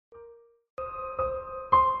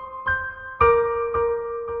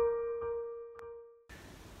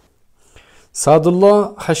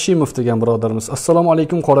Sadulloh Hashimov degan birodarimiz: Assalomu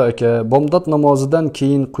alaykum qora aka. Bомдод namozidan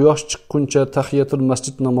keyin quyosh chiqquncha taҳийятул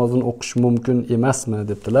masjid namozini o'qish mumkin emasmi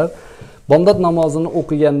debdilar. Bомдод namozini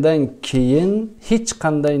o'qigandan keyin hech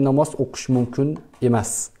qanday namoz o'qish mumkin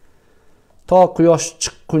emas. To quyosh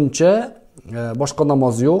chiqquncha boshqa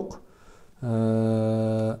namoz yo'q.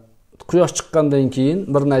 Quyosh chiqqandan keyin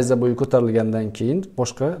bir nayza bo'yi ko'tarilgandan keyin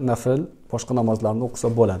boshqa nafil, boshqa namozlarni o'qisa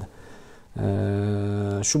bo'ladi.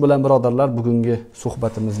 Shu bilan birodarlar bugungi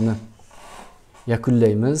suhbatimizni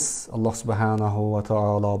yakunlaymiz. Alloh subhanahu va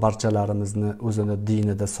taolo barchalarimizni o'zini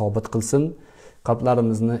dinida sobit qilsin.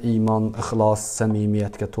 Qalblarimizni iymon, ixlos,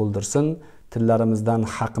 samimiyatga to'ldirsin. Tillarimizdan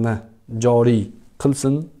haqni joriy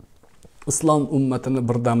qilsin. Islom ummatini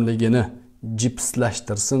birdamligini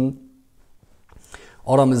jipslashtirsin.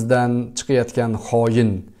 Oramizdan chiqayotgan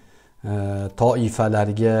xoin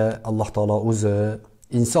toifalarga Alloh taolo o'zi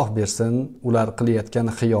insof bersin. Ular qilayotgan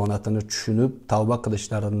xiyonatini tushunib tavba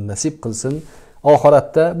qilishlarini nasib qilsin.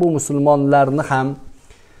 Oxiratda bu musulmonlarni ham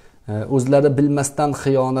o'zlari bilmasdan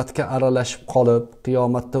xiyonatga aralashib qolib,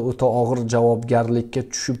 qiyomatda o'ta og'ir javobgarlikka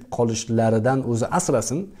tushib qolishlaridan o'zi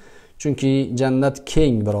asrasin. Chunki jannat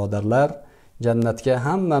keng birodarlar. Jannatga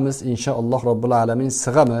hammamiz inshaalloh robbil alamin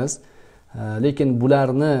sig'amiz. Lekin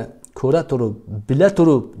bularni ko'ra turib, bila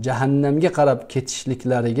turib jahannamga qarab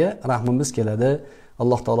ketishliklariga rahmimiz keladi.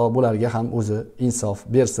 Alloh taolo bularga ham o'zi insof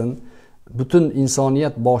bersin. Butun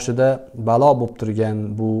insoniyat boshida balo bo'lib turgan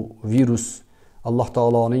bu virus Alloh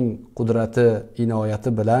taoloning qudrati, inoyati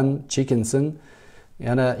bilan chekinsin.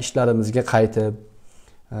 Yana ishlarimizga qaytib,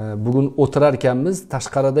 bugun o'tirar ekanmiz,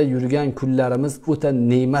 tashqarida yurgan kunlarimiz o'ta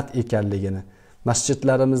ne'mat ekanligini,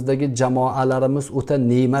 masjidlarimizdagi jamoalarimiz o'ta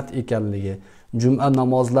ne'mat ekanligi, juma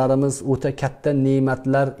namozlarimiz o'ta katta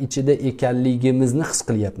ne'matlar ichida ekanligimizni his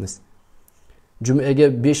qilyapmiz. Jumaga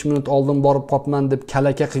 5 minut oldin borib qopman deb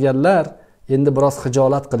kalaka qilganlar endi biroz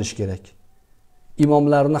xijolat qilish kerak.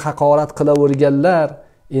 Imomlarni haqorat qilaverganlar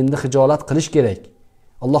endi xijolat qilish kerak.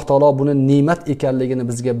 Alloh taolo buni ne'mat ekanligini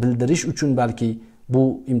bizga bildirish uchun balki bu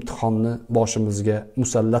imtihonni boshimizga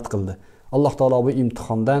musallat qildi. Alloh taolo bu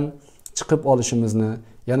imtihondan chiqib olishimizni,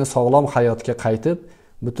 yana sog'lom hayotga qaytib,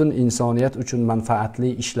 butun insoniyat uchun manfaatli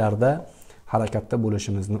ishlarda harakatda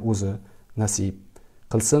bo'lishimizni o'zi nasib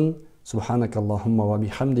qilsin. Subhanakallahumma va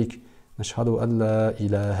bihamdik, nashhadu an la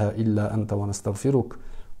ilaha illa anta va nastaghfiruk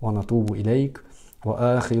va natubu ilayk. Wa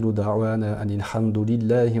akhiru da'wana anil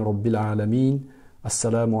hamdulillahi rabbil alamin.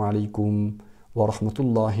 Assalomu alaykum va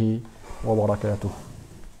rahmatullohi va barakatuh.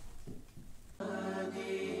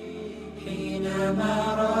 حينما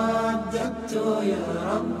رددت يا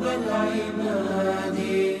رب العباد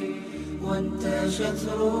وانتشت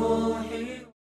روحي